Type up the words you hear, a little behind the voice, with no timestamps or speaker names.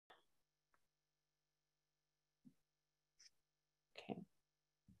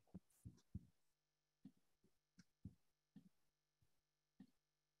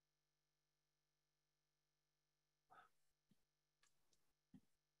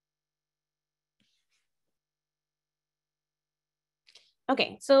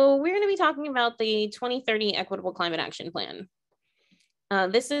Okay, so we're going to be talking about the 2030 Equitable Climate Action Plan.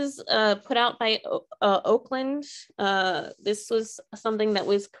 This is put out by Oakland. This was something that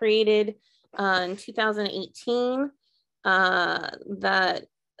was created in 2018 that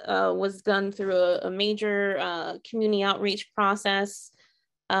was done through a major community outreach process.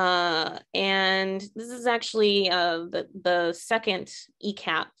 And this is actually the second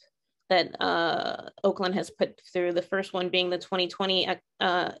ECAP that Oakland has put through, the first one being the 2020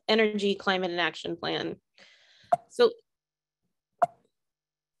 Energy Climate Action Plan. So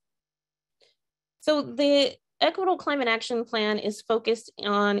the Equitable Climate Action Plan is focused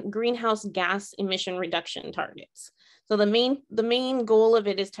on greenhouse gas emission reduction targets. So the main goal of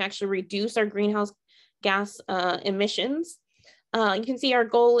it is to actually reduce our greenhouse gas emissions. You can see our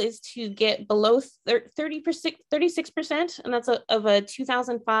goal is to get below 36%, and that's of a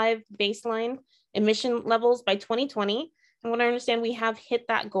 2005 baseline emission levels by 2020. And what I understand, we have hit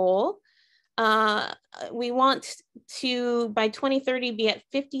that goal. We want to, by 2030, be at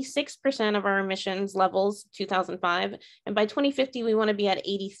 56% of our emissions levels, 2005. And by 2050, we want to be at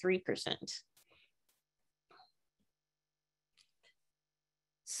 83%.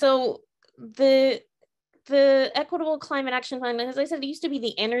 So the Equitable Climate Action Plan, as I said, it used to be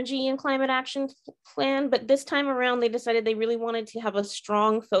the Energy and Climate Action Plan, but this time around, they decided they really wanted to have a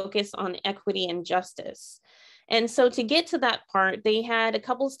strong focus on equity and justice. And so to get to that part, they had a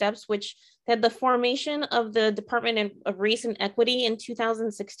couple of steps, which had the formation of the Department of Race and Equity in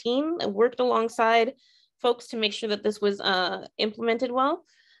 2016, that worked alongside folks to make sure that this was implemented well.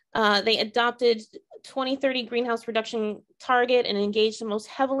 They adopted 2030 greenhouse reduction target and engaged the most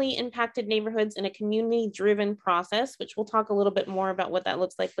heavily impacted neighborhoods in a community-driven process, which we'll talk a little bit more about what that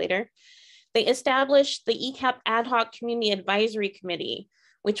looks like later. They established the ECAP Ad Hoc Community Advisory Committee,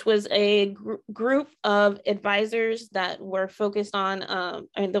 which was a group of advisors that were focused on,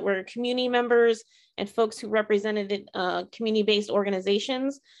 and that were community members and folks who represented community-based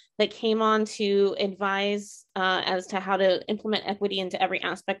organizations that came on to advise as to how to implement equity into every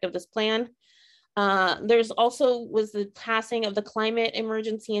aspect of this plan. There's also was the passing of the Climate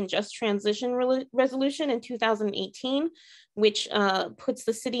Emergency and Just Transition Resolution in 2018, which puts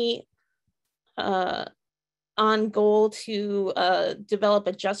the city on goal to develop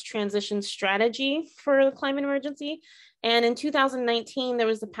a just transition strategy for the climate emergency. And in 2019, there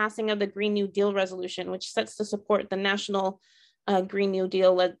was the passing of the Green New Deal resolution, which sets to support the national Green New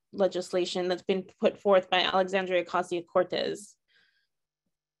Deal legislation that's been put forth by Alexandria Ocasio-Cortez.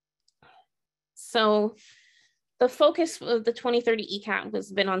 So the focus of the 2030 ECAP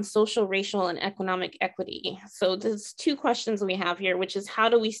has been on social, racial, and economic equity. So there's two questions we have here, which is how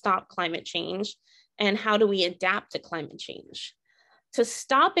do we stop climate change and how do we adapt to climate change? To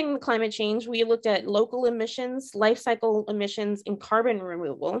stopping climate change, we looked at local emissions, life cycle emissions, and carbon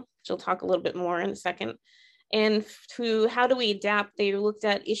removal, which I'll talk a little bit more in a second. And to how do we adapt, they looked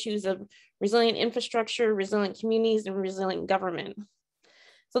at issues of resilient infrastructure, resilient communities, and resilient government.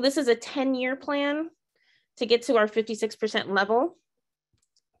 So this is a 10-year plan to get to our 56% level,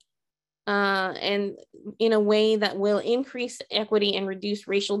 and in a way that will increase equity and reduce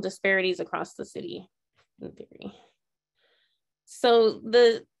racial disparities across the city, in theory. So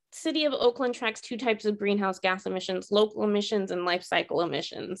the city of Oakland tracks two types of greenhouse gas emissions, local emissions and life cycle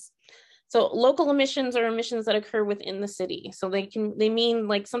emissions. So local emissions are emissions that occur within the city. So they mean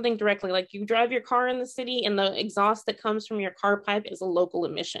like something directly, like you drive your car in the city and the exhaust that comes from your car pipe is a local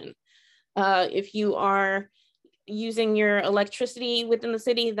emission. If you are using your electricity within the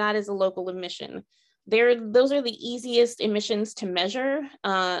city, that is a local emission. Those are the easiest emissions to measure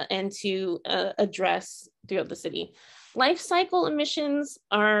and to address throughout the city. Life cycle emissions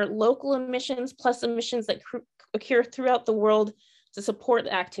are local emissions plus emissions that occur throughout the world to support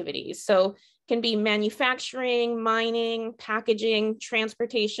activities. So it can be manufacturing, mining, packaging,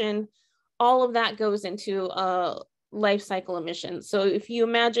 transportation, all of that goes into life cycle emissions. So if you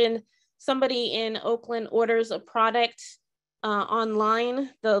imagine somebody in Oakland orders a product online,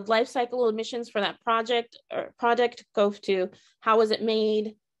 the life cycle emissions for that product go to how was it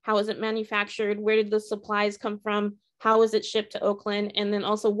made, how was it manufactured, where did the supplies come from, how was it shipped to Oakland, and then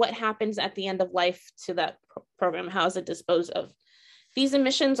also what happens at the end of life to that program, how is it disposed of. These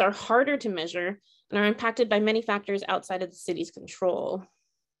emissions are harder to measure and are impacted by many factors outside of the city's control.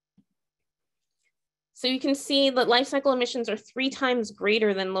 So you can see that life cycle emissions are 3 times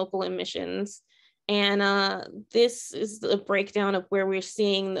greater than local emissions. And this is the breakdown of where we're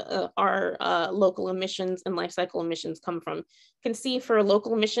seeing our local emissions and life cycle emissions come from. You can see for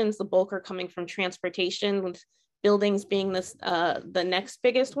local emissions, the bulk are coming from transportation, with buildings being the next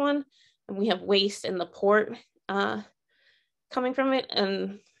biggest one. And we have waste in the port. coming from it.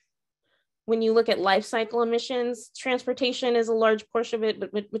 And when you look at life cycle emissions, transportation is a large portion of it,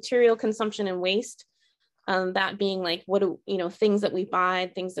 but material consumption and waste, that being like, what do, you know, things that we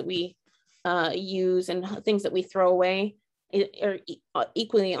buy, things that we use, and things that we throw away are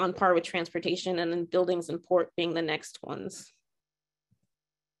equally on par with transportation, and then buildings and port being the next ones.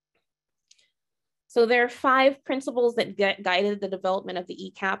 So there are 5 principles that guided the development of the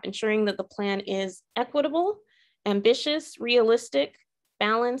ECAP, ensuring that the plan is equitable, ambitious, realistic,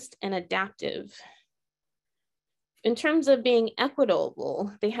 balanced, and adaptive. In terms of being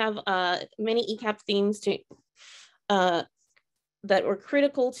equitable, they have many ECAP themes that were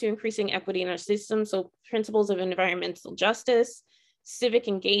critical to increasing equity in our system. So principles of environmental justice, civic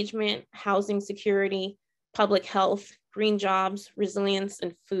engagement, housing security, public health, green jobs, resilience,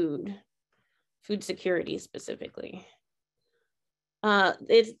 and food security specifically.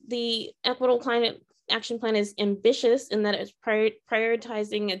 The Equitable Climate Action Plan is ambitious in that it's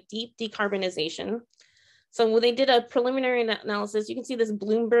prioritizing a deep decarbonization. So when they did a preliminary analysis, you can see this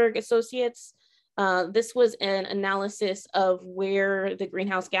Bloomberg Associates. This was an analysis of where the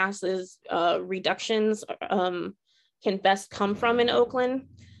greenhouse gases reductions can best come from in Oakland.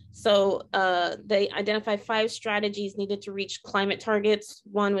 So they identified 5 strategies needed to reach climate targets.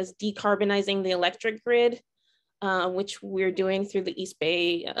 One was decarbonizing the electric grid, which we're doing through the East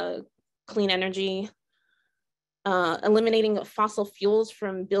Bay Clean Energy. Eliminating fossil fuels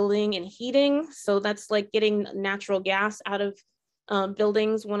from building and heating. So that's like getting natural gas out of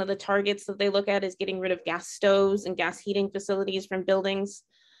buildings. One of the targets that they look at is getting rid of gas stoves and gas heating facilities from buildings.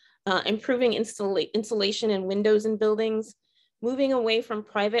 Improving insulation and windows in buildings. Moving away from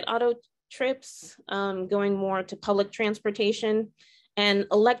private auto trips, going more to public transportation, and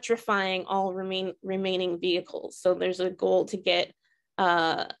electrifying all remaining vehicles. So there's a goal to get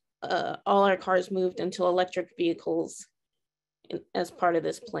all our cars moved into electric vehicles as part of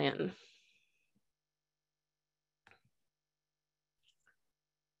this plan.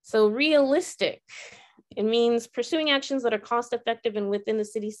 So realistic, it means pursuing actions that are cost effective and within the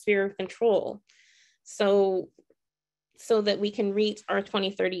city's sphere of control. So that we can reach our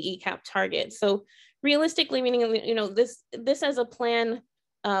 2030 ECAP target. So realistically, meaning, you know, this as a plan,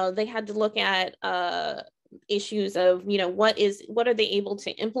 they had to look at issues of, you know, what are they able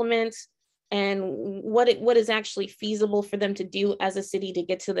to implement, and what is actually feasible for them to do as a city to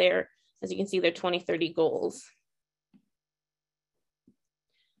get to their, as you can see, their 2030 goals.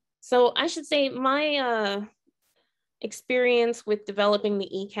 So I should say my experience with developing the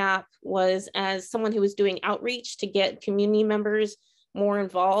ECAP was as someone who was doing outreach to get community members more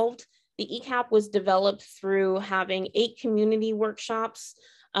involved. The ECAP was developed through having 8 community workshops,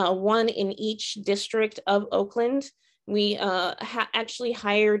 1 in each district of Oakland. We actually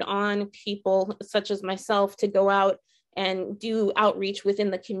hired on people such as myself to go out and do outreach within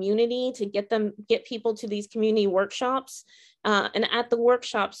the community to get people to these community workshops. And at the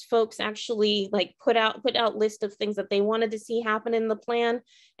workshops, folks actually like put out lists of things that they wanted to see happen in the plan,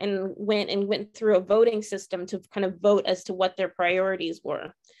 and went through a voting system to kind of vote as to what their priorities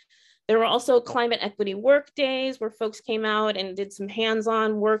were. There were also climate equity work days where folks came out and did some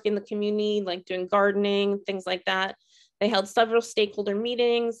hands-on work in the community, like doing gardening, things like that. They held several stakeholder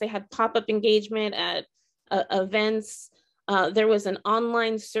meetings. They had pop-up engagement at events. There was an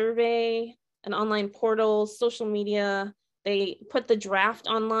online survey, an online portal, social media. They put the draft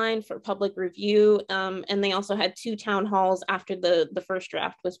online for public review, and they also had 2 town halls after the first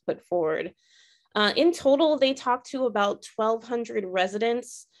draft was put forward. In total, they talked to about 1,200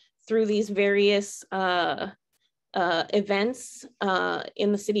 residents through these various events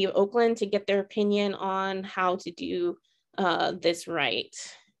in the city of Oakland to get their opinion on how to do this right.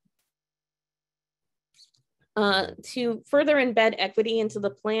 To further embed equity into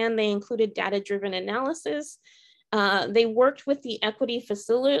the plan, they included data-driven analysis. They worked with the equity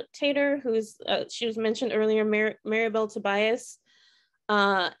facilitator, she was mentioned earlier, Maribel Tobias,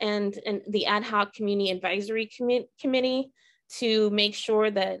 and the ad hoc community advisory committee to make sure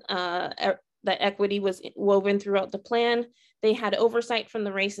that that equity was woven throughout the plan. They had oversight from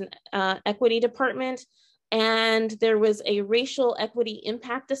the race and equity department, and there was a racial equity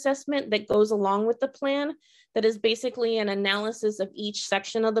impact assessment that goes along with the plan. That is basically an analysis of each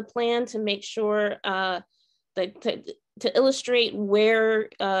section of the plan to make sure to illustrate where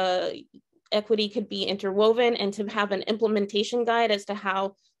equity could be interwoven, and to have an implementation guide as to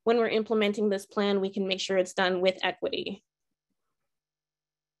how, when we're implementing this plan, we can make sure it's done with equity.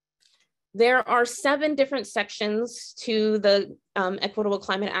 There are 7 different sections to the Equitable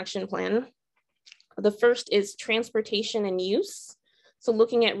Climate Action Plan. The first is transportation and use. So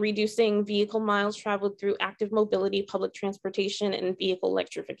looking at reducing vehicle miles traveled through active mobility, public transportation, and vehicle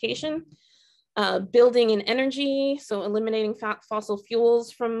electrification. Building and energy, so eliminating fossil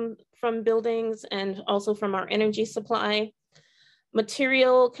fuels from buildings and also from our energy supply.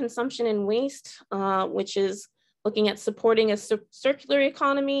 Material consumption and waste, which is looking at supporting a circular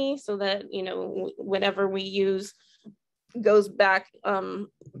economy so that, you know, whatever we use goes back and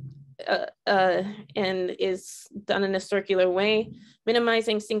is done in a circular way.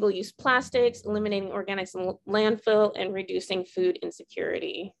 Minimizing single-use plastics, eliminating organics in landfill, and reducing food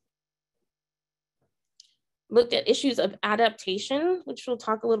insecurity. Looked at issues of adaptation, which we'll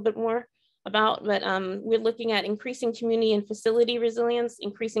talk a little bit more about, but we're looking at increasing community and facility resilience,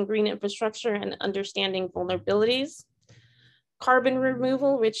 increasing green infrastructure, and understanding vulnerabilities. Carbon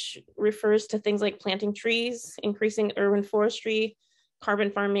removal, which refers to things like planting trees, increasing urban forestry,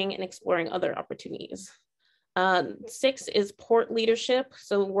 carbon farming, and exploring other opportunities. 6 is port leadership,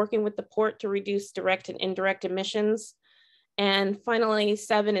 so working with the port to reduce direct and indirect emissions. And finally,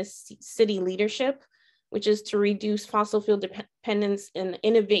 7 is city leadership, which is to reduce fossil fuel dependence and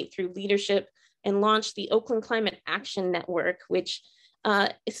innovate through leadership, and launch the Oakland Climate Action Network, which,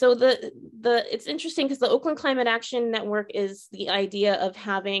 so it's interesting because the Oakland Climate Action Network is the idea of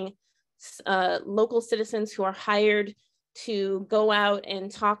having local citizens who are hired to go out and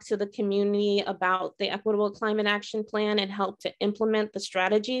talk to the community about the Equitable Climate Action Plan and help to implement the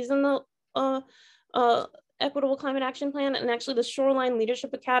strategies in the Equitable Climate Action Plan. And actually the Shoreline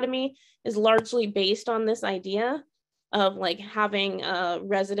Leadership Academy is largely based on this idea of like having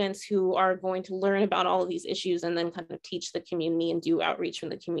residents who are going to learn about all of these issues and then kind of teach the community and do outreach from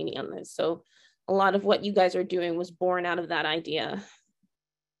the community on this. So a lot of what you guys are doing was born out of that idea.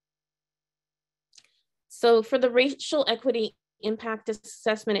 So for the Racial Equity Impact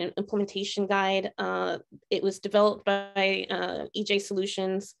Assessment and Implementation Guide, it was developed by EJ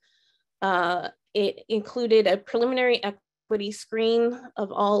Solutions. It included a preliminary equity screen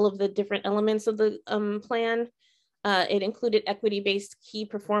of all of the different elements of the plan. It included equity-based key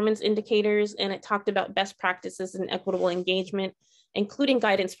performance indicators, and it talked about best practices in equitable engagement, including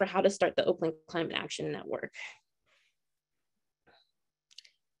guidance for how to start the Oakland Climate Action Network.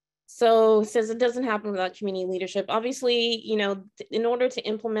 So it says it doesn't happen without community leadership. Obviously, you know, in order to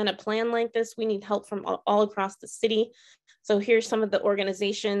implement a plan like this, we need help from all across the city. So here's some of the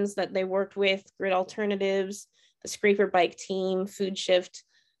organizations that they worked with: Grid Alternatives, the Scraper Bike Team, Food Shift,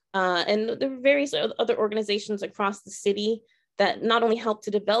 and there are various other organizations across the city that not only help to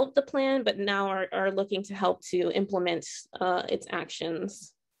develop the plan, but now are looking to help to implement its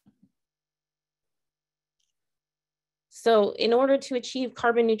actions. So in order to achieve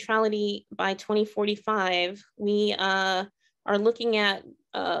carbon neutrality by 2045, we are looking at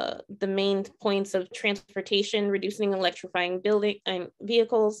the main points of transportation, reducing electrifying building and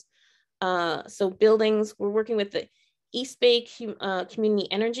vehicles. So buildings, we're working with the East Bay Community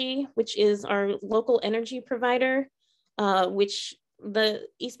Energy, which is our local energy provider, which the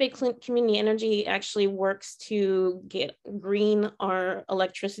East Bay Community Energy actually works to green our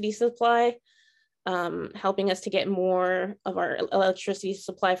electricity supply, helping us to get more of our electricity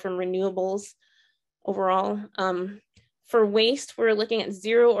supply from renewables overall. For waste, we're looking at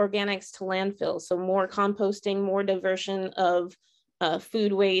zero organics to landfill. So more composting, more diversion of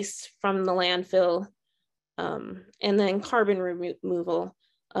food waste from the landfill, and then carbon removal,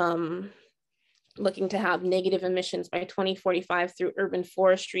 looking to have negative emissions by 2045 through urban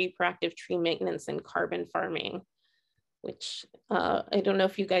forestry, proactive tree maintenance, and carbon farming, which I don't know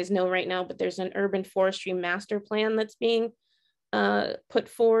if you guys know right now, but there's an urban forestry master plan that's being put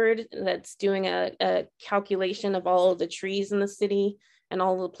forward that's doing a calculation of all of the trees in the city and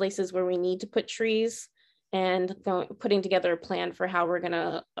all the places where we need to put trees, and putting together a plan for how we're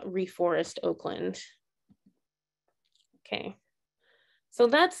gonna reforest Oakland. Okay, so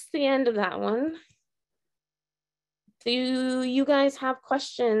that's the end of that one. Do you guys have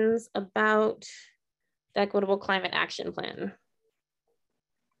questions about the Equitable Climate Action Plan?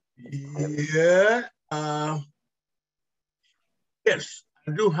 Yeah. Yes,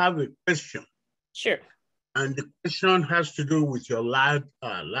 I do have a question. Sure. And the question has to do with your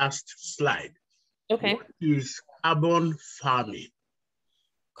last slide. Okay. What is carbon farming?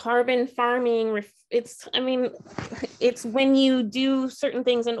 Carbon farming, it's when you do certain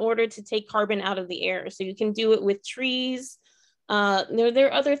things in order to take carbon out of the air. So you can do it with trees. There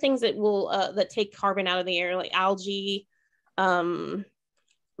are other things that will that take carbon out of the air, like algae. But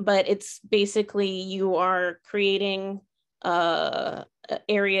it's basically you are creating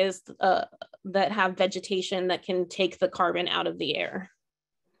areas that have vegetation that can take the carbon out of the air.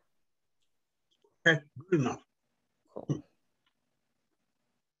 Okay, good enough. Cool.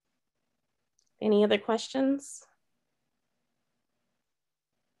 Any other questions?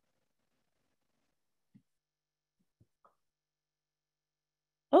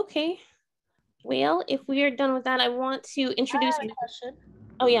 Okay. Well, if we are done with that, I want to introduce. I have a question.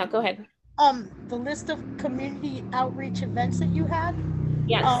 Oh yeah, go ahead. The list of community outreach events that you had.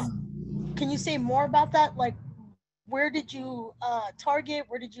 Yes. Can you say more about that? Like, where did you target?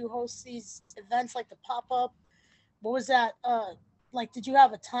 Where did you host these events, like the pop up? What was that? Like, did you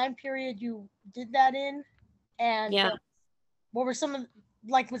have a time period you did that in? And Yeah. what were some of,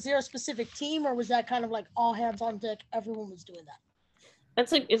 like, was there a specific team, or was that kind of like all hands on deck? Everyone was doing that.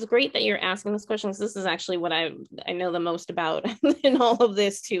 It's great that you're asking this question, because this is actually what I know the most about in all of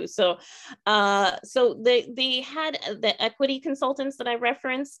this too. So they had the equity consultants that I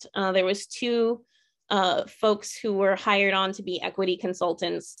referenced. There was two folks who were hired on to be equity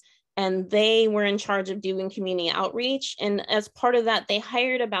consultants, and they were in charge of doing community outreach. And as part of that, they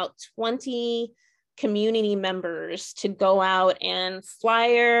hired about 20 community members to go out and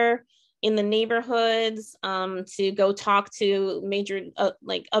flyer in the neighborhoods, to go talk to major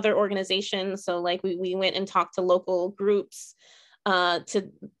like other organizations. So like we went and talked to local groups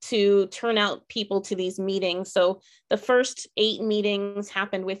to turn out people to these meetings. So the first 8 meetings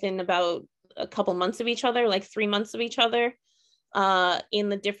happened within about a couple months of each other, like 3 months of each other, in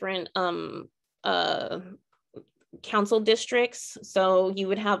the different council districts. So you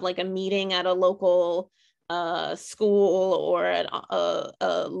would have like a meeting at a local school or at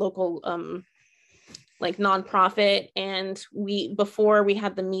a local like nonprofit. And before we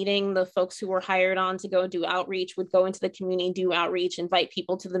had the meeting, the folks who were hired on to go do outreach would go into the community, do outreach, invite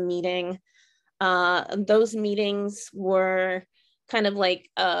people to the meeting. Those meetings were kind of like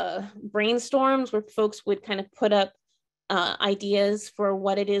brainstorms where folks would kind of put up ideas for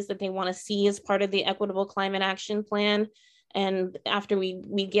what it is that they want to see as part of the Equitable Climate Action Plan. And after we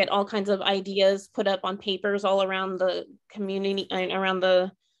get all kinds of ideas put up on papers all around the community and around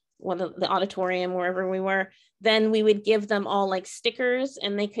the auditorium, wherever we were, then we would give them all like stickers,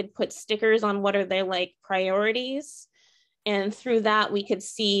 and they could put stickers on what are their like priorities. And through that, we could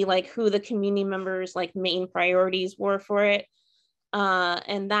see like who the community members' like main priorities were for it.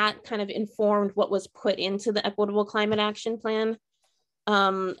 And that kind of informed what was put into the Equitable Climate Action Plan.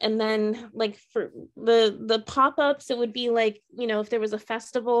 And then like for the pop-ups, it would be like, you know, if there was a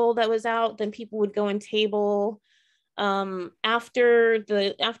festival that was out, then people would go and table. After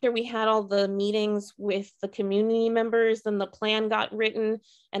we had all the meetings with the community members, then the plan got written,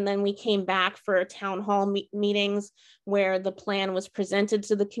 and then we came back for town hall meetings where the plan was presented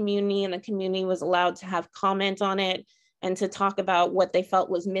to the community, and the community was allowed to have comment on it and to talk about what they felt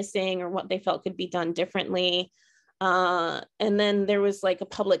was missing or what they felt could be done differently. And then there was like a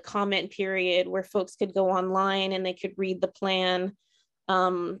public comment period where folks could go online and they could read the plan.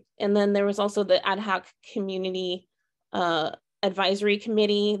 And then there was also the ad hoc community advisory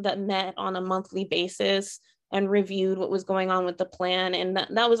committee that met on a monthly basis and reviewed what was going on with the plan. And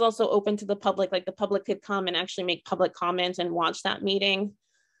that was also open to the public, like the public could come and actually make public comment and watch that meeting.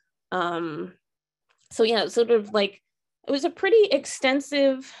 So yeah, sort of like, it was a pretty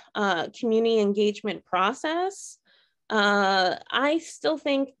extensive community engagement process. I still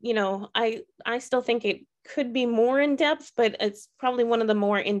think, you know, I still think it could be more in depth, but it's probably one of the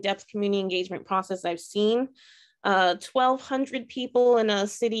more in-depth community engagement process I've seen. 1,200 people in a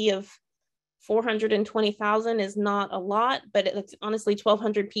city of 420,000 is not a lot, but it's honestly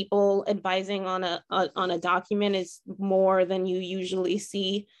 1,200 people advising on a document is more than you usually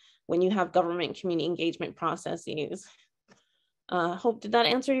see when you have government community engagement processes. Hope, did that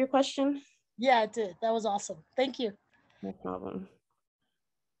answer your question? Yeah, it did. That was awesome. Thank you. No problem.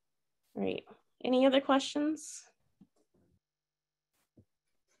 All right. Any other questions?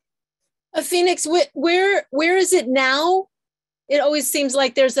 Phoenix, where is it now? It always seems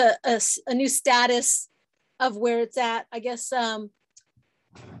like there's a new status of where it's at. I guess the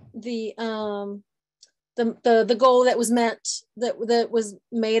goal that was met, that was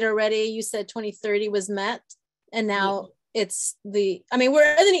made already, you said 2030 was met, and now it's I mean,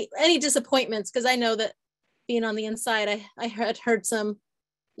 were any disappointments? Because I know that being on the inside, I had heard some,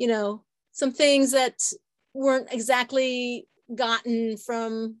 you know, some things that weren't exactly gotten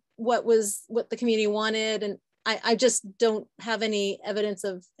from what the community wanted, and I just don't have any evidence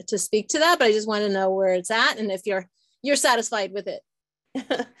to speak to that, but I just want to know where it's at and if you're satisfied with it.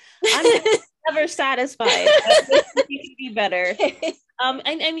 I'm never satisfied. It could be better.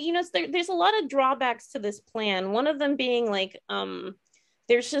 And you know, there's a lot of drawbacks to this plan. One of them being like,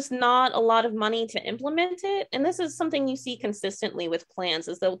 there's just not a lot of money to implement it. And this is something you see consistently with plans,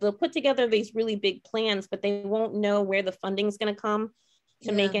 is they'll put together these really big plans, but they won't know where the funding is going to come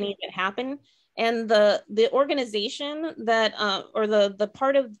to make any of it happen. And the organization that, or the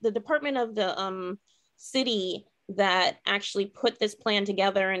part of the department of the city that actually put this plan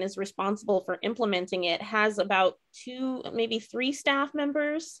together and is responsible for implementing it has about 2, maybe 3 staff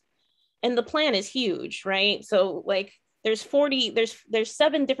members. And the plan is huge, right? So like there's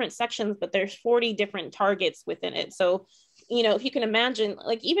 7 different sections, but there's 40 different targets within it. So, you know, if you can imagine,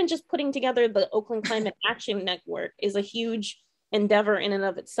 like even just putting together the Oakland Climate Action Network is a huge endeavor in and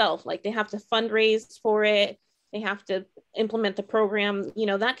of itself. Like they have to fundraise for it. They have to implement the program. You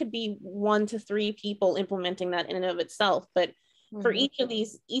know, that could be 1 to 3 people implementing that in and of itself. But for each of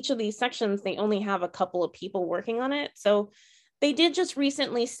these sections, they only have a couple of people working on it. So they did just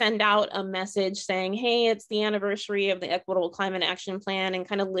recently send out a message saying, hey, it's the anniversary of the Equitable Climate Action Plan, and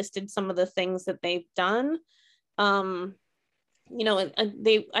kind of listed some of the things that they've done. You know,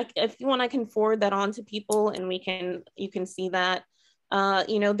 if you want, I can forward that on to people, and you can see that.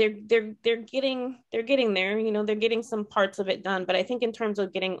 You know, they're getting there. You know, they're getting some parts of it done, but I think in terms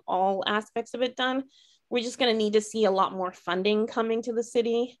of getting all aspects of it done, we're just going to need to see a lot more funding coming to the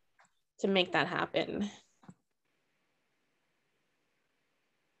city to make that happen.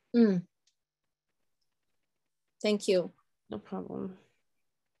 Thank you. No problem.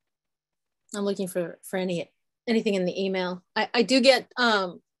 I'm looking for anything in the email. I do get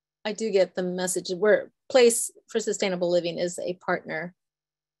the message where Place for Sustainable Living is a partner.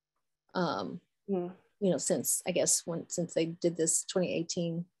 You know, since they did this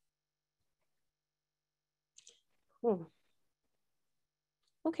 2018. Cool.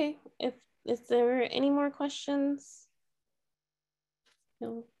 Okay. Is there any more questions?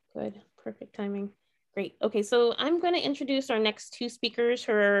 No. Good. Perfect timing. Great. Okay, so I'm going to introduce our next 2 speakers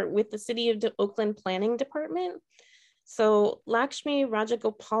who are with the City of Oakland Planning Department. So Lakshmi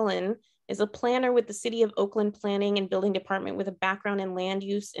Rajagopalan is a planner with the City of Oakland Planning and Building Department with a background in land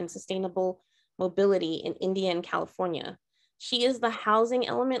use and sustainable mobility in India and California. She is the housing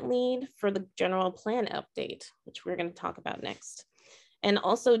element lead for the general plan update, which we're going to talk about next. And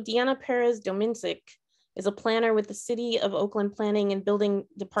also Deanna Perez-Domincich is a planner with the City of Oakland Planning and Building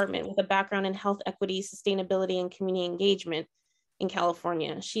Department with a background in health equity, sustainability, and community engagement in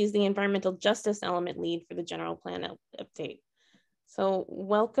California. She's the environmental justice element lead for the general plan update. So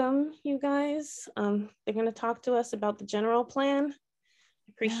welcome, you guys. They're going to talk to us about the general plan.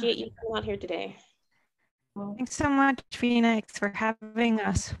 Appreciate you coming out here today. Thanks so much, Phoenix, for having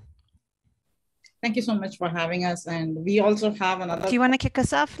us. Thank you so much for having us. And we also have another. Do you want to kick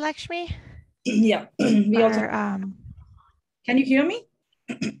us off, Lakshmi? Yeah. Can you hear me?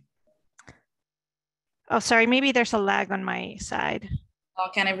 Oh, sorry. Maybe there's a lag on my side.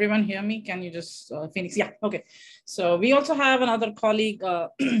 Can everyone hear me? Can you just, Phoenix? Yeah. Okay. So we also have another colleague,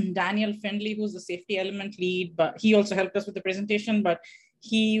 Daniel Findley, who's the safety element lead, but he also helped us with the presentation, but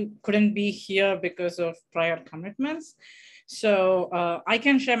he couldn't be here because of prior commitments. So I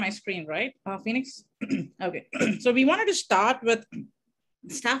can share my screen, right, Phoenix? Okay. So we wanted to start with,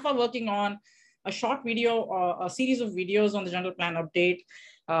 staff are working on a short video or a series of videos on the general plan update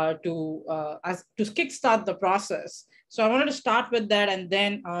to kickstart the process. So I wanted to start with that and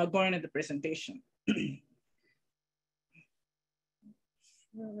then go into the presentation.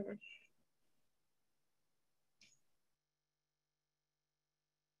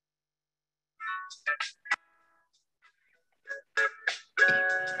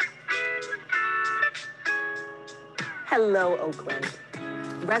 Hello, Oakland.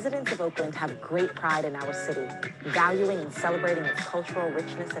 Residents of Oakland have great pride in our city, valuing and celebrating its cultural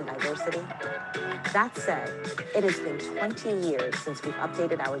richness and diversity. That said, it has been 20 years since we've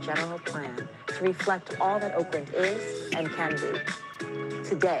updated our general plan to reflect all that Oakland is and can be.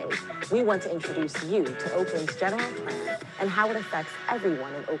 Today, we want to introduce you to Oakland's general plan and how it affects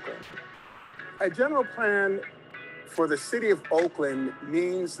everyone in Oakland. A general plan for the city of Oakland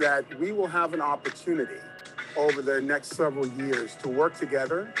means that we will have an opportunity over the next several years to work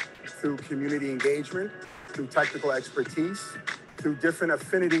together through community engagement, through technical expertise, through different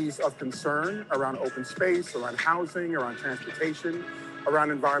affinities of concern around open space, around housing, around transportation,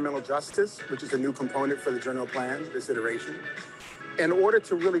 around environmental justice, which is a new component for the general plan, this iteration, in order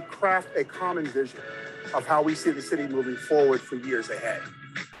to really craft a common vision of how we see the city moving forward for years ahead.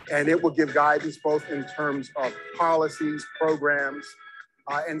 And it will give guidance both in terms of policies, programs,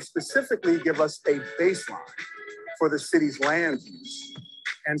 and specifically give us a baseline for the city's land use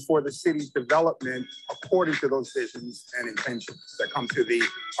and for the city's development according to those visions and intentions that come through the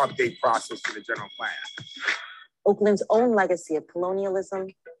update process to the general plan. Oakland's own legacy of colonialism,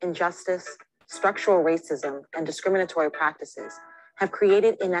 injustice, structural racism, and discriminatory practices have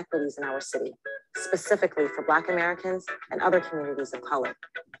created inequities in our city, specifically for Black Americans and other communities of color.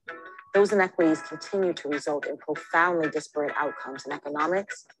 Those inequities continue to result in profoundly disparate outcomes in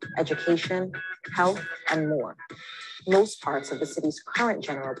economics, education, health, and more. Most parts of the city's current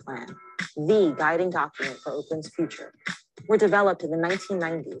general plan, the guiding document for Oakland's future, were developed in the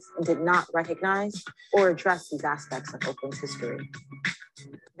 1990s and did not recognize or address these aspects of Oakland's history.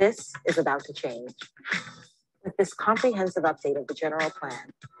 This is about to change. With this comprehensive update of the general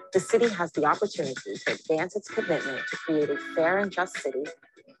plan, the city has the opportunity to advance its commitment to create a fair and just city,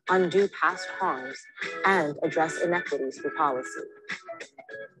 undo past harms, and address inequities through policy.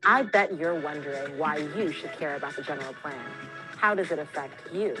 I bet you're wondering why you should care about the general plan. How does it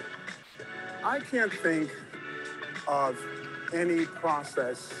affect you? I can't think of any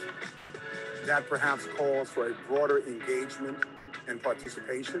process that perhaps calls for a broader engagement and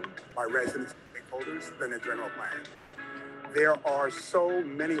participation by residents and stakeholders than the general plan. There are so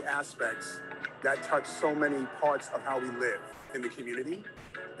many aspects that touch so many parts of how we live in the community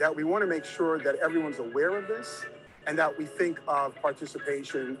that we want to make sure that everyone's aware of this and that we think of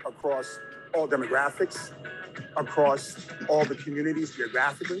participation across all demographics, across all the communities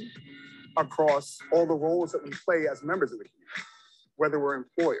geographically, across all the roles that we play as members of the community, whether we're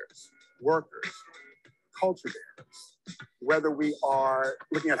employers, workers, culture bearers, whether we are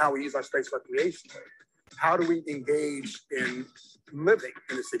looking at how we use our space recreationally, how do we engage in living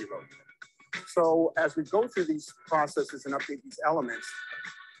in the city of Oakland? So as we go through these processes and update these elements,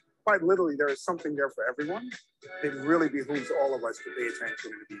 quite literally, there is something there for everyone. It really behooves all of us to pay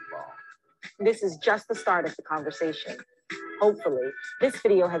attention and to be involved. This is just the start of the conversation. Hopefully, this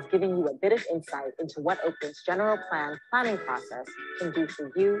video has given you a bit of insight into what Oakland's general plan planning process can do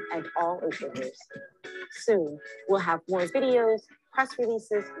for you and all Oaklanders. Soon, we'll have more videos, press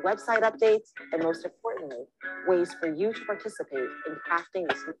releases, website updates, and most importantly, ways for you to participate in crafting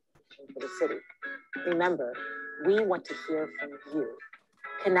this new vision for the city. Remember, we want to hear from you.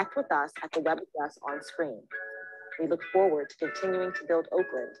 Connect with us at the web address on screen. We look forward to continuing to build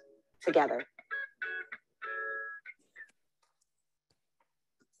Oakland together.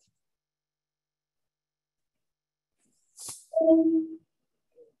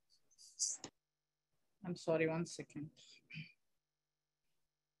 I'm sorry, 1 second.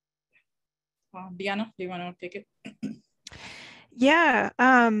 Deanna, do you want to take it? Yeah.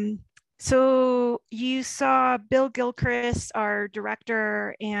 So you saw Bill Gilchrist, our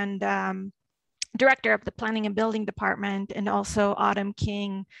director and director of the Planning and Building Department, and also Autumn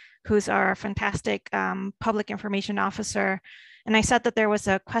King, who's our fantastic public information officer. And I said that there was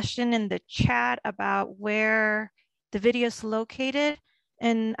a question in the chat about where the video is located.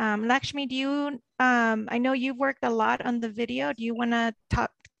 And Lakshmi, do you, I know you've worked a lot on the video. Do you want to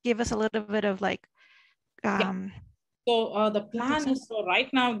give us a little bit of like, yeah. So the plan is, so right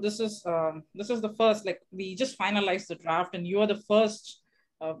now, this is the first, like we just finalized the draft and you are the first,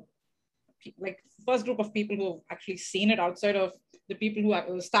 first group of people who have actually seen it outside of the people who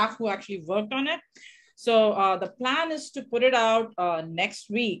are staff who actually worked on it. So the plan is to put it out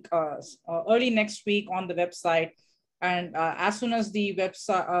next week, early next week on the website. And as soon as the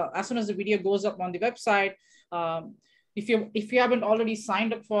website, as soon as the video goes up on the website, if you haven't already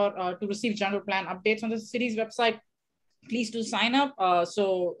signed up for to receive general plan updates on the city's website, please do sign up.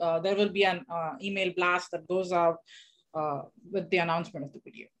 So there will be an email blast that goes out with the announcement of the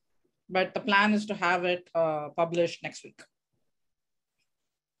video. But the plan is to have it published next week.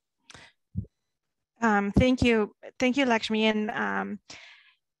 Thank you, Lakshmi. And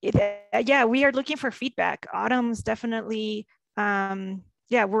yeah, we are looking for feedback. Autumn's definitely,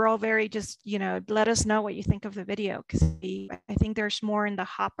 yeah, we're all very just, you know, let us know what you think of the video, because I think there's more in the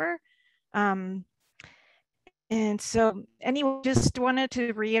hopper. And so anyway, just wanted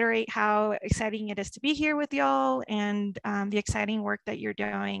to reiterate how exciting it is to be here with y'all and the exciting work that you're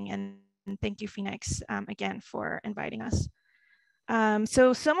doing. And thank you, Phoenix, again, for inviting us.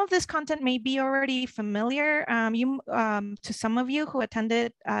 So some of this content may be already familiar to some of you who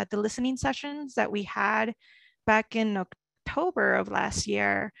attended the listening sessions that we had back in October of last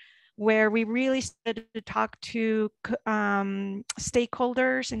year, where we really started to talk to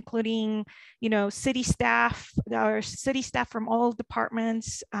stakeholders, including, you know, city staff from all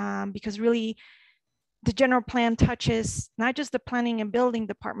departments, because really the general plan touches not just the planning and building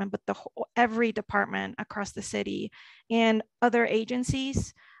department, but every department across the city and other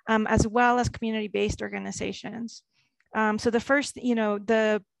agencies, as well as community-based organizations. So the first, you know,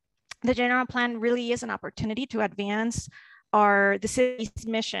 the general plan really is an opportunity to advance the city's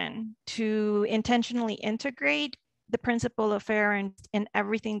mission to intentionally integrate the principle of fairness in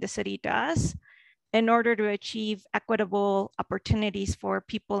everything the city does in order to achieve equitable opportunities for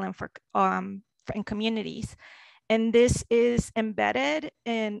people and for and communities. And this is embedded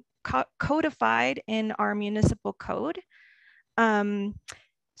in codified in our municipal code.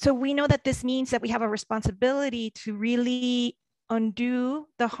 So we know that this means that we have a responsibility to really undo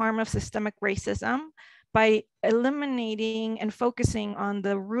the harm of systemic racism by eliminating and focusing on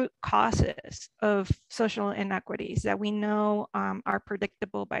the root causes of social inequities that we know are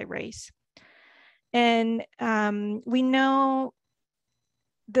predictable by race. And we know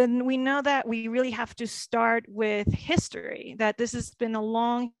that we really have to start with history, that this has been a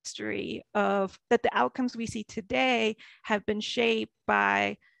long history of that the outcomes we see today have been shaped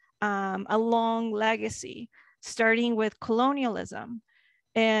by a long legacy, starting with colonialism.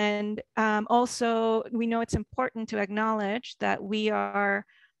 And also, we know it's important to acknowledge that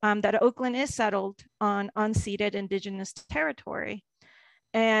that Oakland is settled on unceded Indigenous territory.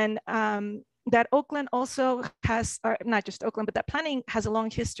 And that Oakland also has, or not just Oakland, but that planning has a long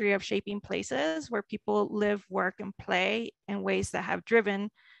history of shaping places where people live, work, and play in ways that have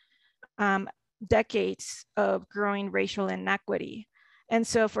driven decades of growing racial inequity. And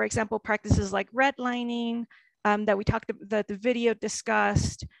so, for example, practices like redlining, that the video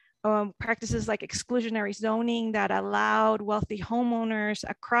discussed, practices like exclusionary zoning that allowed wealthy homeowners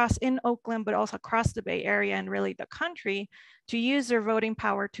in Oakland, but also across the Bay Area and really the country, to use their voting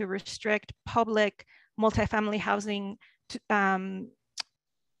power to restrict public multifamily housing,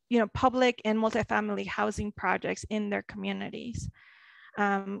 public and multifamily housing projects in their communities.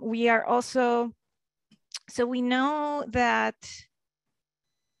 We know that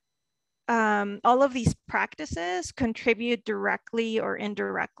all of these practices contribute directly or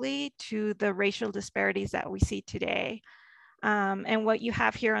indirectly to the racial disparities that we see today. And what you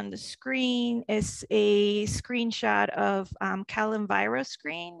have here on the screen is a screenshot of CalEnviro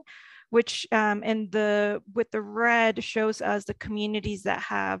screen, which with the red shows us the communities that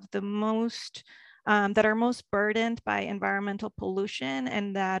have the most, that are most burdened by environmental pollution,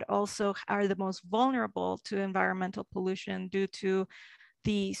 and that also are the most vulnerable to environmental pollution due to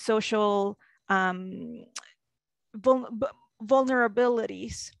the social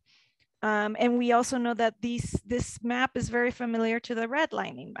vulnerabilities. And we also know that this map is very familiar to the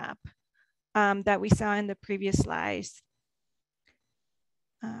redlining map that we saw in the previous slides.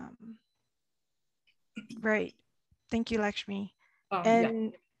 Right, thank you, Lakshmi.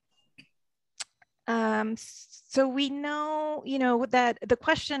 And so we know, that the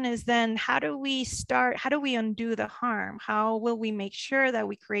question is then, how do we undo the harm? How will we make sure that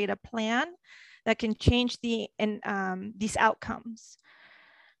we create a plan that can change these outcomes?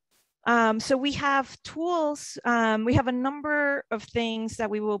 So we have tools, we have a number of things that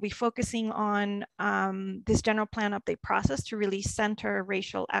we will be focusing on this general plan update process to really center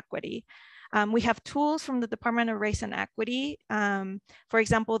racial equity. We have tools from the Department of Race and Equity, for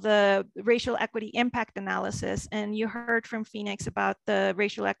example, the racial equity impact analysis. And you heard from Phoenix about the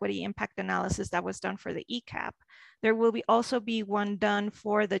racial equity impact analysis that was done for the ECAP. There will also be one done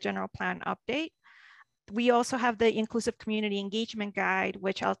for the general plan update. We also have the Inclusive Community Engagement Guide,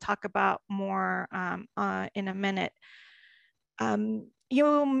 which I'll talk about more in a minute.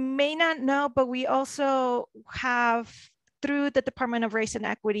 You may not know, but we also have, through the Department of Race and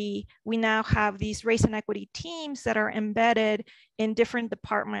Equity, we now have these race and equity teams that are embedded in different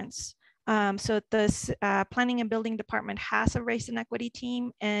departments. So this Planning and Building Department has a race and equity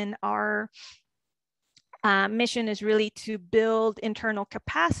team, and our mission is really to build internal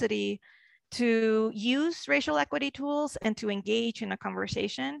capacity to use racial equity tools and to engage in a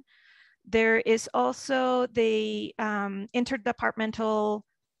conversation. There is also the interdepartmental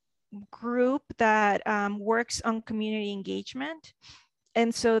group that works on community engagement.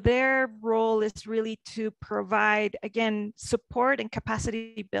 And so their role is really to provide, again, support and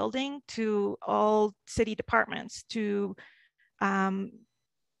capacity building to all city departments to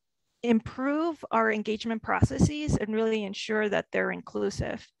improve our engagement processes and really ensure that they're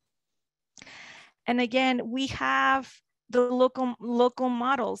inclusive. And again, we have the local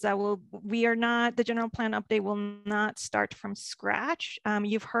models that the general plan update will not start from scratch.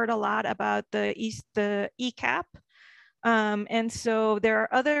 You've heard a lot about the ECAP. And so there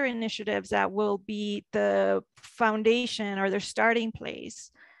are other initiatives that will be the foundation or their starting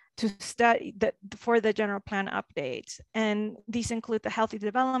place to study for the general plan updates. And these include the Healthy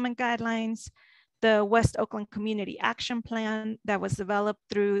Development Guidelines, the West Oakland Community Action Plan that was developed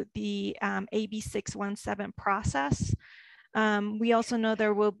through the AB 617 process. We also know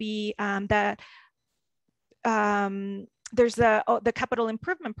there will be there's the Capital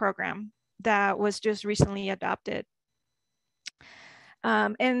Improvement Program that was just recently adopted.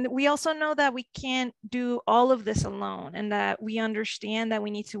 And we also know that we can't do all of this alone, and that we understand that we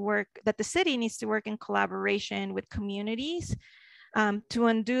need to work, that the city needs to work in collaboration with communities to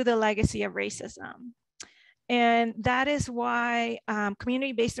undo the legacy of racism. And that is why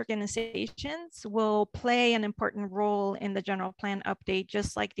community-based organizations will play an important role in the general plan update,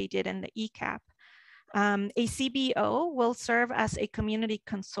 just like they did in the ECAP. A CBO will serve as a community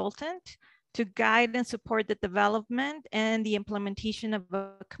consultant to guide and support the development and the implementation of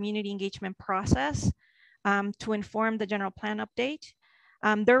a community engagement process to inform the general plan update.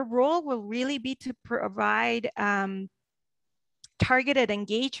 Their role will really be to provide targeted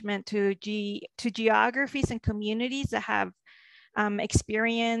engagement to geographies and communities that have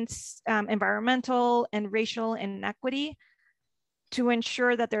experienced environmental and racial inequity, to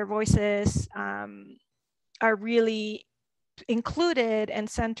ensure that their voices are really included and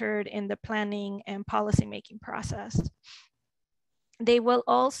centered in the planning and policymaking process. They will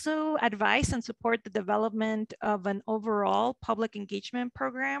also advise and support the development of an overall public engagement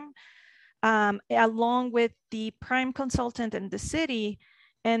program, along with the prime consultant and the city.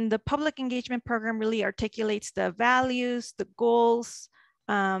 And the public engagement program really articulates the values, the goals,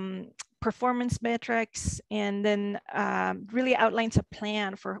 performance metrics, and then really outlines a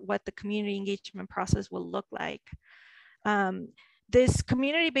plan for what the community engagement process will look like. This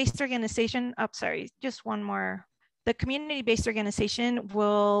community-based organization, just one more. The community-based organization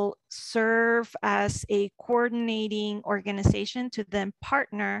will serve as a coordinating organization to then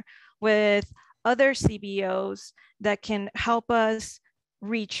partner with other CBOs that can help us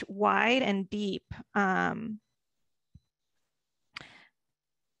reach wide and deep. And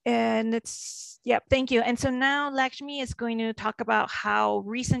thank you. And so now Lakshmi is going to talk about how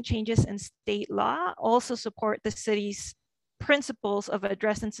recent changes in state law also support the city's principles of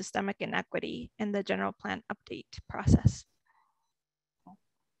addressing systemic inequity in the general plan update process.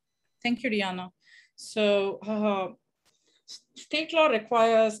 Thank you, Diana. So state law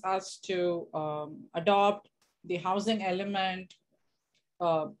requires us to adopt the housing element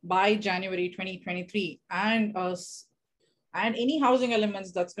by January 2023, and any housing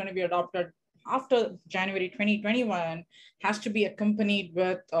elements that's going to be adopted after January 2021 has to be accompanied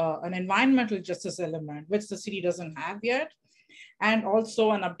with an environmental justice element, which the city doesn't have yet, and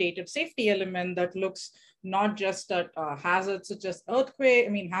also an updated safety element that looks not just at hazards such as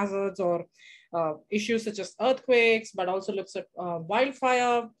hazards or issues such as earthquakes, but also looks at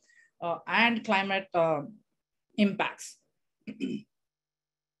wildfire and climate impacts.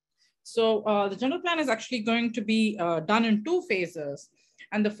 So the general plan is actually going to be done in 2 phases.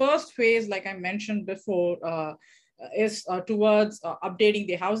 And the first phase, like I mentioned before, is towards updating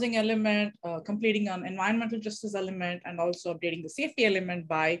the housing element, completing an environmental justice element, and also updating the safety element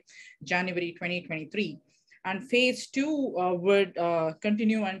by January 2023. And phase 2 would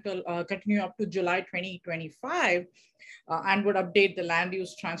continue up to July 2025 and would update the land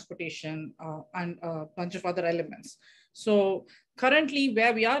use, transportation, and a bunch of other elements. So currently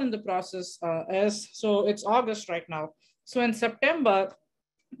where we are in the process so it's August right now. So in September,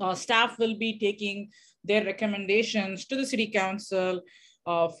 staff will be taking their recommendations to the City Council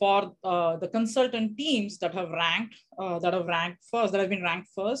for the consultant teams that have been ranked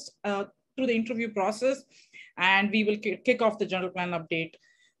first through the interview process. And we will kick off the general plan update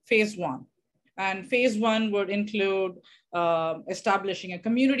phase 1. And phase 1 would include establishing a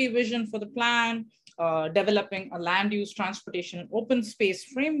community vision for the plan, developing a land use, transportation, and open space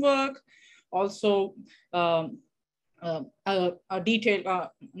framework, also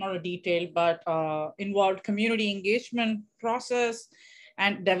involved community engagement process,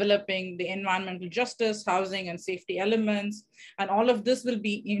 and developing the environmental justice, housing, and safety elements. And all of this will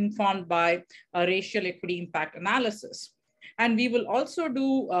be informed by a racial equity impact analysis. And we will also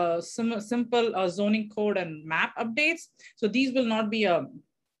do simple zoning code and map updates. So these will not be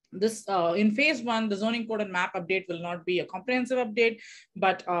in phase 1, the zoning code and map update will not be a comprehensive update,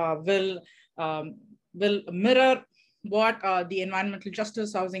 but will mirror what the environmental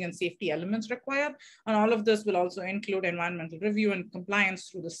justice, housing, and safety elements require. And all of this will also include environmental review and compliance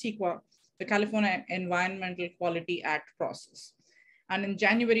through the CEQA, the California Environmental Quality Act process. And in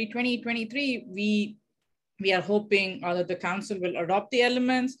January 2023, we are hoping that the council will adopt the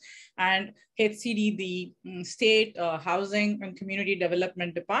elements, and HCD, the state housing and community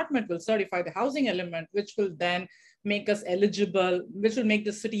development department, will certify the housing element, which will then make us eligible, which will make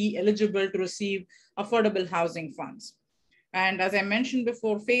the city eligible to receive affordable housing funds. And as I mentioned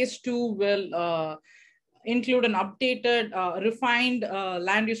before, phase 2 will include an updated, refined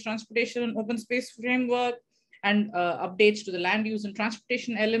land use, transportation, and open space framework, and updates to the land use and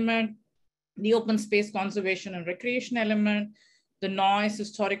transportation element, the open space conservation and recreation element, the noise,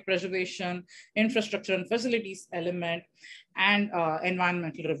 historic preservation, infrastructure and facilities element, and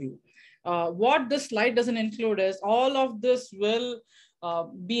environmental review. What this slide doesn't include is all of this will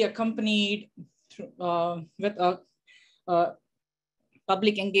be accompanied with a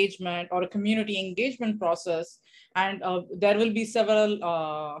public engagement or a community engagement process. And there will be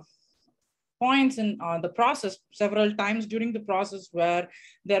several points in the process, several times during the process, where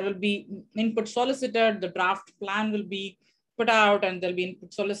there will be input solicited, the draft plan will be put out, and there'll be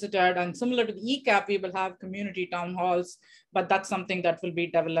input solicited. And similar to the ECAP, we will have community town halls, but that's something that will be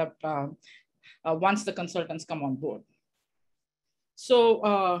developed once the consultants come on board.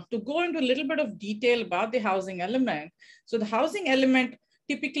 So to go into a little bit of detail about the housing element. So the housing element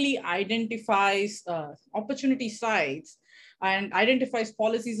typically identifies opportunity sites and identifies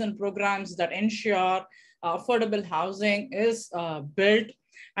policies and programs that ensure affordable housing is built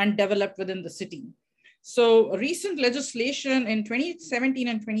and developed within the city. So recent legislation in 2017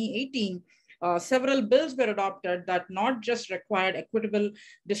 and 2018, several bills were adopted that not just required equitable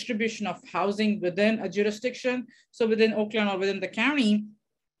distribution of housing within a jurisdiction, so within Oakland or within the county,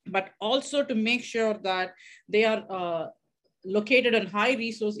 but also to make sure that they are located in high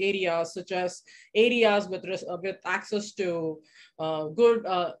resource areas, such as areas with access to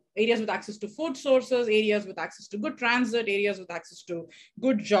areas with access to food sources, areas with access to good transit, areas with access to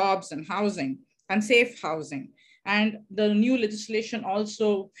good jobs and housing and safe housing. And the new legislation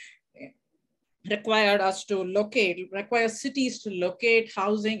also requires cities to locate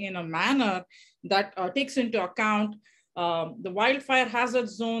housing in a manner that takes into account the wildfire hazard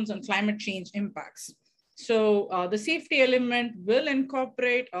zones and climate change impacts. So the safety element will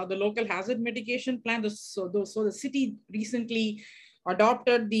incorporate the local hazard mitigation plan. So the city recently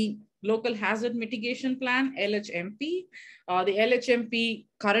adopted the local hazard mitigation plan, LHMP. The LHMP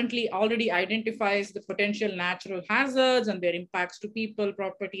currently already identifies the potential natural hazards and their impacts to people,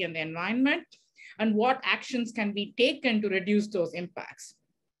 property, and the environment, and what actions can be taken to reduce those impacts.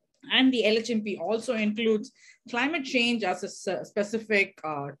 And the LHMP also includes climate change as a specific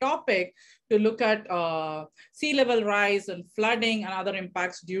topic to look at sea level rise and flooding and other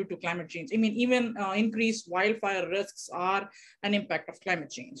impacts due to climate change. I mean, even increased wildfire risks are an impact of climate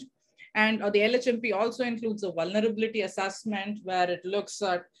change. And the LHMP also includes a vulnerability assessment where it looks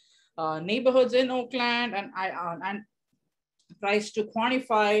at neighborhoods in Oakland and tries to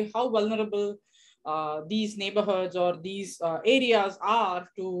quantify how vulnerable these neighborhoods or these areas are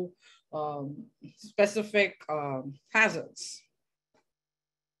to specific hazards.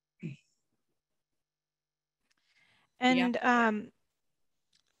 And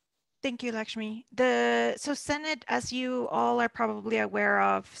thank you, Lakshmi. So Senate, as you all are probably aware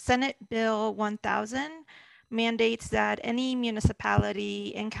of, Senate Bill 1000 mandates that any municipality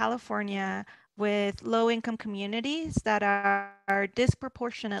in California with low-income communities that are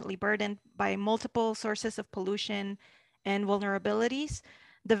disproportionately burdened by multiple sources of pollution and vulnerabilities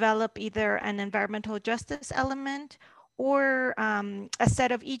develop either an environmental justice element or a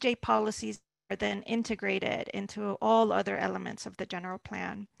set of EJ policies that are then integrated into all other elements of the general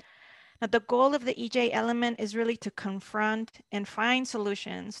plan. Now, the goal of the EJ element is really to confront and find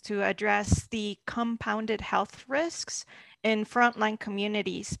solutions to address the compounded health risks in frontline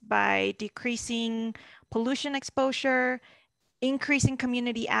communities by decreasing pollution exposure, increasing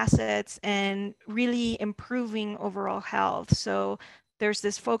community assets, and really improving overall health. So there's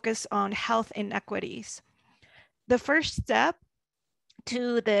this focus on health inequities. The first step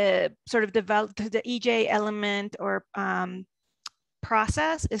to the sort of develop the EJ element or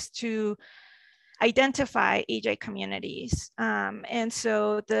process is to identify EJ communities. And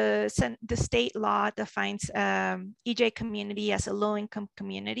so the state law defines EJ community as a low-income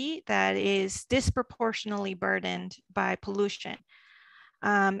community that is disproportionately burdened by pollution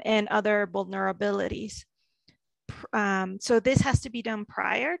and other vulnerabilities. So this has to be done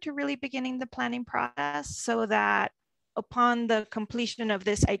prior to really beginning the planning process so that upon the completion of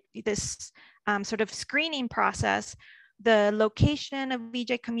this sort of screening process, the location of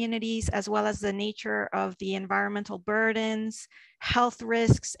EJ communities, as well as the nature of the environmental burdens, health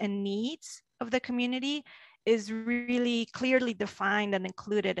risks, and needs of the community is really clearly defined and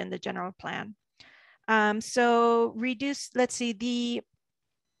included in the general plan. So let's see, the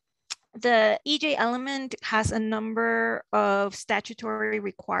EJ element has a number of statutory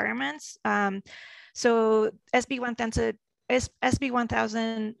requirements. So SB 1000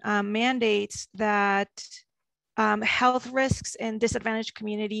 mandates that health risks in disadvantaged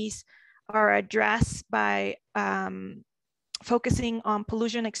communities are addressed by focusing on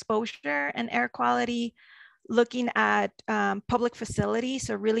pollution exposure and air quality, looking at public facilities,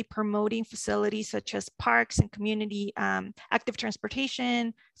 so really promoting facilities such as parks and community active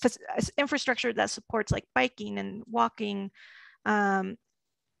infrastructure that supports like biking and walking,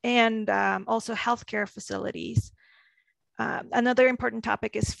 and also healthcare facilities. Another important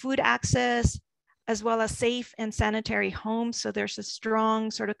topic is food access, as well as safe and sanitary homes. So there's a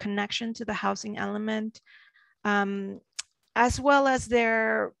strong sort of connection to the housing element, as well as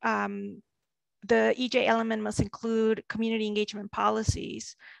the EJ element must include community engagement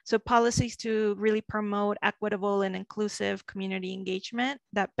policies. So policies to really promote equitable and inclusive community engagement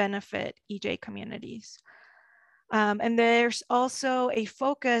that benefit EJ communities. And there's also a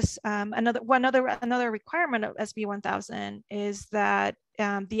focus, another requirement of SB 1000 is that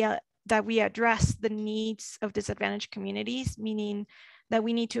that we address the needs of disadvantaged communities, meaning that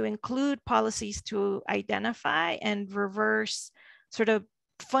we need to include policies to identify and reverse sort of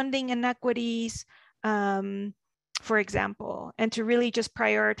funding inequities, for example, and to really just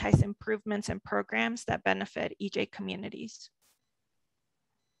prioritize improvements and programs that benefit EJ communities.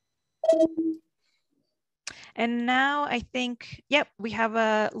 And now I think, yep, we have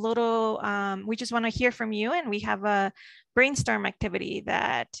a little, we just want to hear from you, and we have a brainstorm activity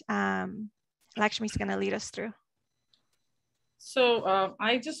that Lakshmi is going to lead us through. So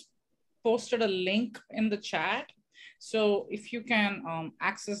I just posted a link in the chat. So if you can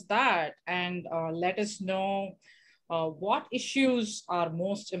access that and let us know what issues are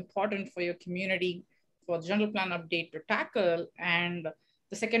most important for your community for the general plan update to tackle. And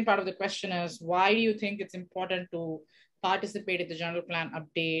the second part of the question is, why do you think it's important to participate in the general plan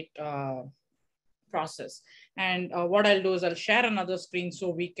update process? And what I'll do is I'll share another screen so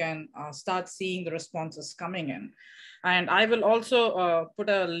we can start seeing the responses coming in. And I will also put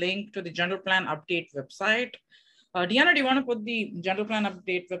a link to the general plan update website. Deanna, do you want to put the general plan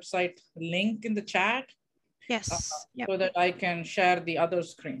update website link in the chat? Yes. Yep. So that I can share the other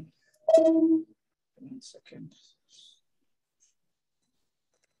screen. 1 second.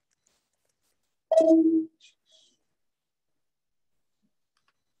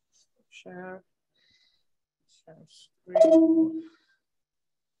 Share screen.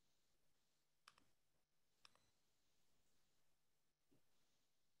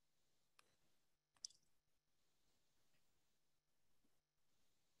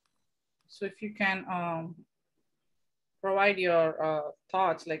 So if you can provide your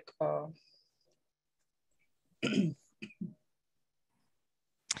thoughts, like you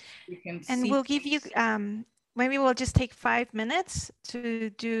can and we'll give you maybe we'll just take 5 minutes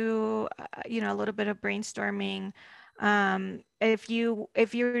to do you know, a little bit of brainstorming. If you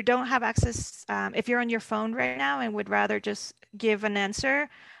don't have access, if you're on your phone right now and would rather just give an answer,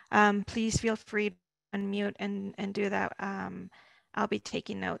 please feel free to unmute and do that. I'll be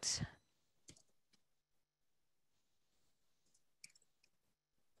taking notes.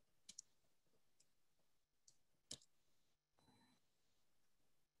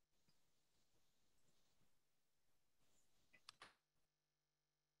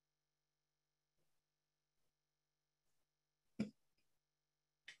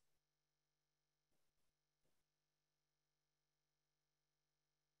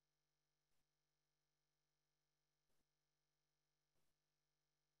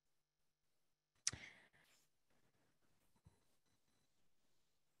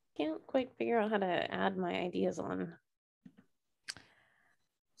 Can't quite figure out how to add my ideas on.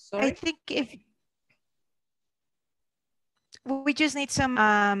 Sorry? I think if we just need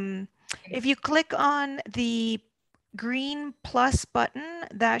some, if you click on the green plus button,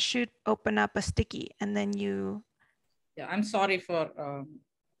 that should open up a sticky, and then you. Yeah, I'm sorry for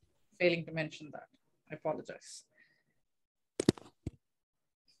failing to mention that. I apologize.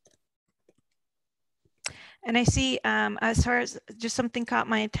 And I see, as far as just something caught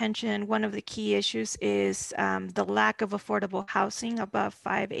my attention, one of the key issues is the lack of affordable housing above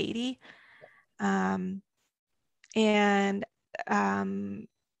 580.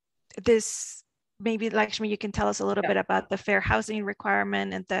 This, maybe Lakshmi, you can tell us a little bit about the fair housing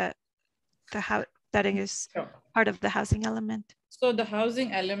requirement and how that is part of the housing element. So the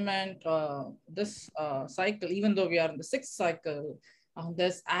housing element, this cycle, even though we are in the 6th cycle,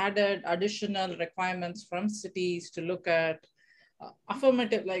 there's additional requirements from cities to look at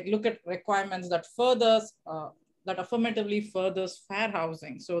look at requirements that furthers, that affirmatively furthers fair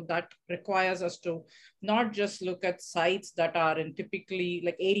housing. So that requires us to not just look at sites that are in typically,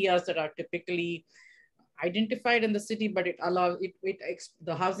 like areas that are typically identified in the city, but it allows,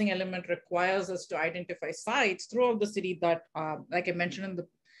 the housing element requires us to identify sites throughout the city that, like I mentioned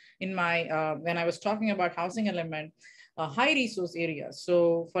when I was talking about housing element, high resource areas.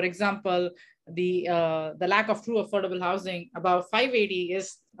 So for example, the lack of true affordable housing above 580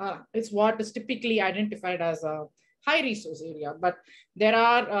 is what is typically identified as a high resource area. But there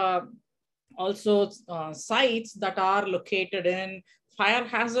are also sites that are located in fire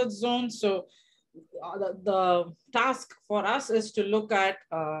hazard zone. So the task for us is to look at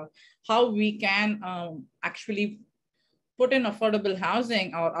how we can actually put in affordable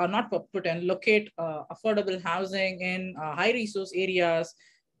housing, or not put in, locate affordable housing in high resource areas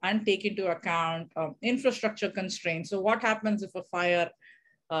and take into account infrastructure constraints. So what happens if a fire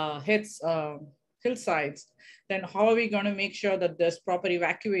hits hillsides? Then how are we going to make sure that there's proper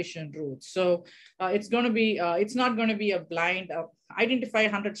evacuation routes? So it's going to be, it's not going to be a blind identify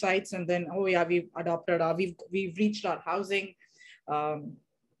 100 sites and then, oh yeah, we've adopted, we've reached our housing. I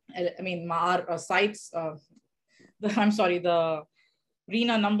mean, our sites, the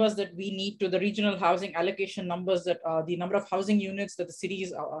RENA numbers that we need to the regional housing allocation numbers, that the number of housing units that the city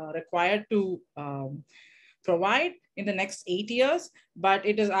is required to provide in the next 8 years. But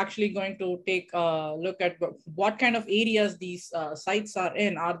it is actually going to take a look at what kind of areas these sites are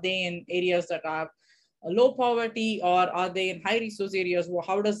in. Are they in areas that have low poverty, or are they in high resource areas? Well,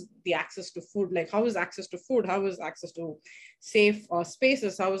 how does the access to food, like how is access to food? How is access to safe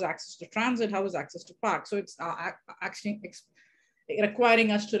spaces? How is access to transit? How is access to parks? So it's actually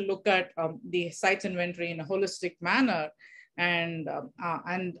requiring us to look at the sites inventory in a holistic manner. And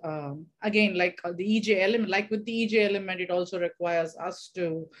again, like the EJ element, like with the EJ element, it also requires us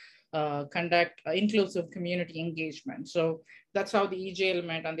to conduct inclusive community engagement. So that's how the EJ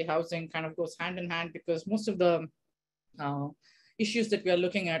element and the housing kind of goes hand in hand, because most of the issues that we are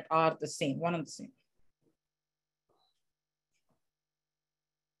looking at are the same, one and the same.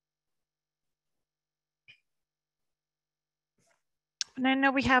 And I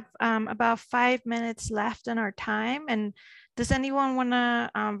know we have about 5 minutes left in our time. And does anyone want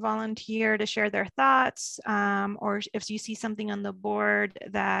to volunteer to share their thoughts, or if you see something on the board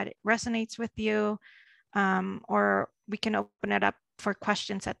that resonates with you, or we can open it up for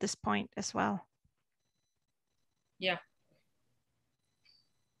questions at this point as well. Yeah.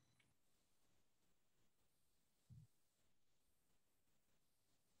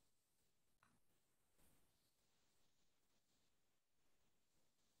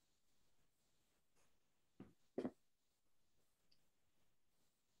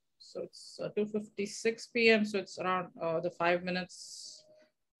 So it's 2:56 p.m. So it's around the 5 minutes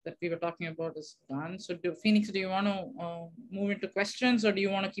that we were talking about is done. So Phoenix, do you want to move into questions, or do you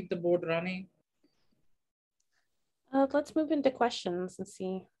want to keep the board running? Let's move into questions and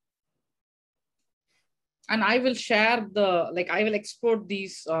see. And I will share I will export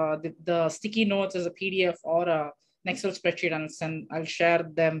these, the sticky notes as a PDF or an Excel spreadsheet, and I'll share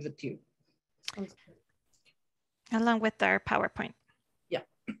them with you. Along with our PowerPoint. Yeah.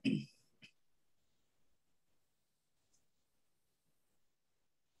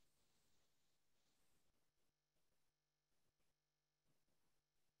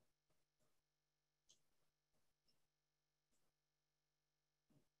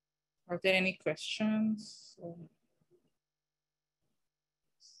 Are there any questions?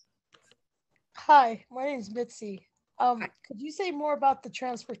 Hi, my name is Mitzi. Could you say more about the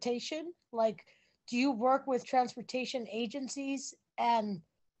transportation? Like, do you work with transportation agencies and,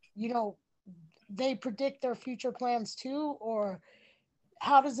 you know, they predict their future plans too? Or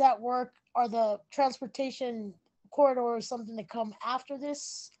how does that work? Are the transportation corridors something to come after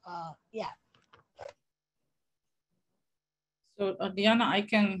this? Yeah. So Diana, I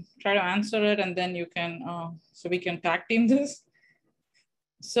can try to answer it, and then you can, so we can tag team this.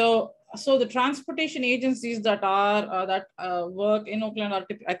 So the transportation agencies that are work in Oakland are,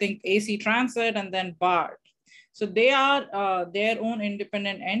 I think, AC Transit and then BART. So they are their own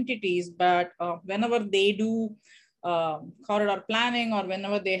independent entities, but whenever they do corridor planning, or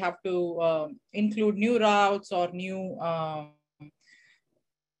whenever they have to include new routes or new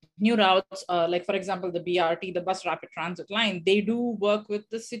routes, like for example, the BRT, the bus rapid transit line, they do work with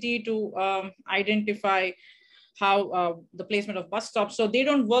the city to identify how the placement of bus stops. So they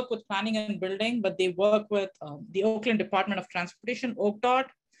don't work with planning and building, but they work with the Oakland Department of Transportation, ODOT,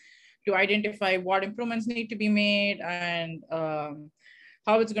 to identify what improvements need to be made, and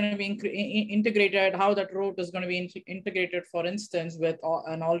how it's going to be integrated, how that route is going to be integrated, for instance, with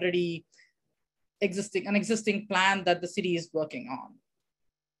an existing plan that the city is working on.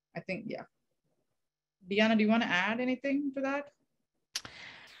 I think, yeah. Diana, do you want to add anything to that?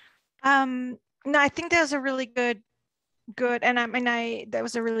 No, I think that was a really good, and that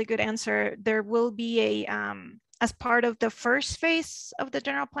was a really good answer. There will be a, as part of the first phase of the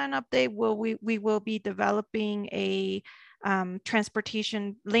general plan update, we will be developing a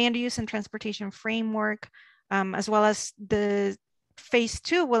transportation, land use and transportation framework, as well as the phase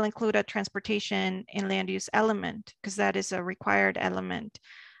 2 will include a transportation and land use element, because that is a required element.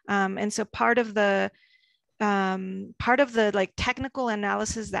 And so part of the part of the like technical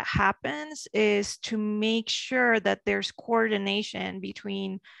analysis that happens is to make sure that there's coordination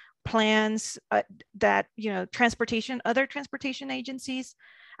between plans that, you know, other transportation agencies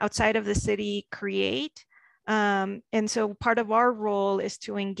outside of the city create. And so part of our role is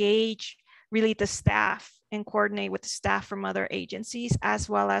to engage really the staff and coordinate with the staff from other agencies, as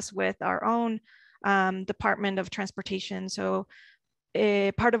well as with our own Department of Transportation. So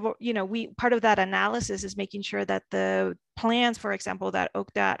part of, you know, part of that analysis is making sure that the plans, for example, that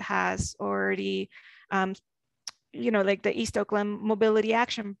OCDOT has already, you know, like the East Oakland Mobility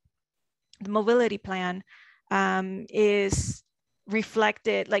Action, the mobility plan is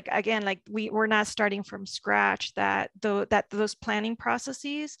reflected, like, again, like we're not starting from scratch, that those planning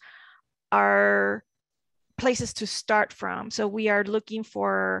processes are places to start from. So we are looking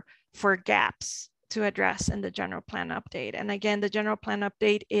for gaps to address in the general plan update. And again, the general plan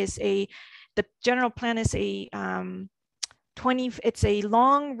update is the general plan is it's a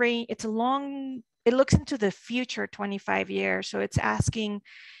long range, it looks into the future 25 years. So it's asking,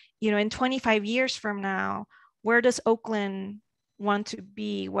 you know, in 25 years from now, where does Oakland want to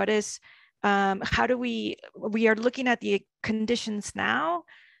be? What is, how do we are looking at the conditions now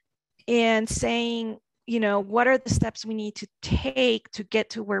and saying, you know, what are the steps we need to take to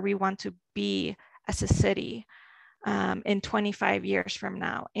get to where we want to be as a city in 25 years from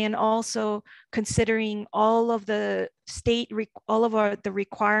now, and also considering all of the the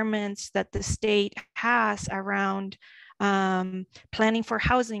requirements that the state has around planning for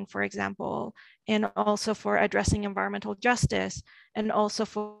housing, for example, and also for addressing environmental justice, and also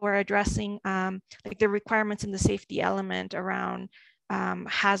for addressing like the requirements in the safety element around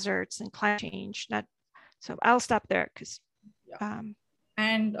hazards and climate change. So I'll stop there because.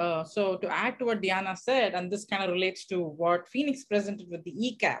 And so to add to what Diana said, and this kind of relates to what Phoenix presented with the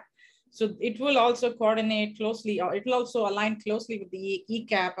ECAP. So it will also coordinate closely, or it will also align closely with the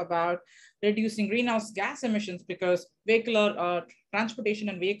ECAP about reducing greenhouse gas emissions, because vehicular transportation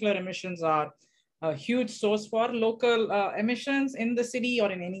and vehicular emissions are a huge source for local emissions in the city or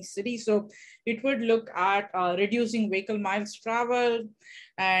in any city. So it would look at reducing vehicle miles traveled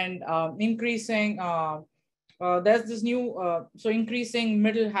and increasing there's this new, so increasing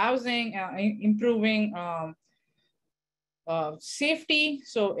middle housing, improving safety,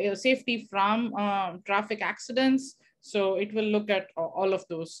 so safety from traffic accidents. So it will look at all of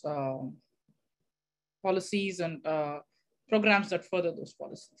those policies and programs that further those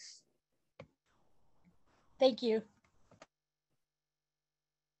policies. Thank you.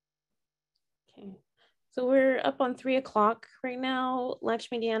 Okay. So we're up on 3 o'clock right now.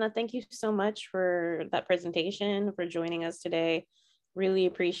 Lakshmi, Deanna, thank you so much for that presentation, for joining us today. Really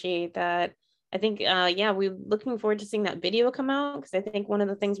appreciate that. I think, yeah, we're looking forward to seeing that video come out, because I think one of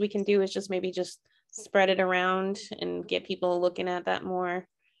the things we can do is just maybe just spread it around and get people looking at that more.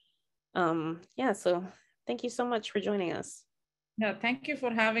 Yeah, so thank you so much for joining us. Yeah, thank you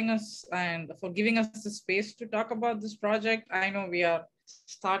for having us and for giving us the space to talk about this project. I know we are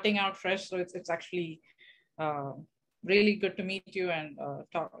starting out fresh, so it's actually really good to meet you and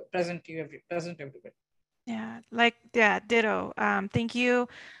present everybody. Yeah, ditto. Thank you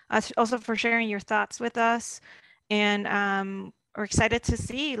also for sharing your thoughts with us, and we're excited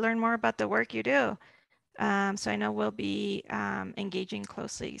to learn more about the work you do. So I know we'll be engaging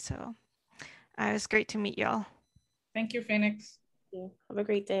closely. So it was great to meet y'all. Thank you, Phoenix. Have a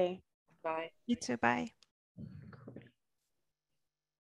great day. Bye. You too. Bye.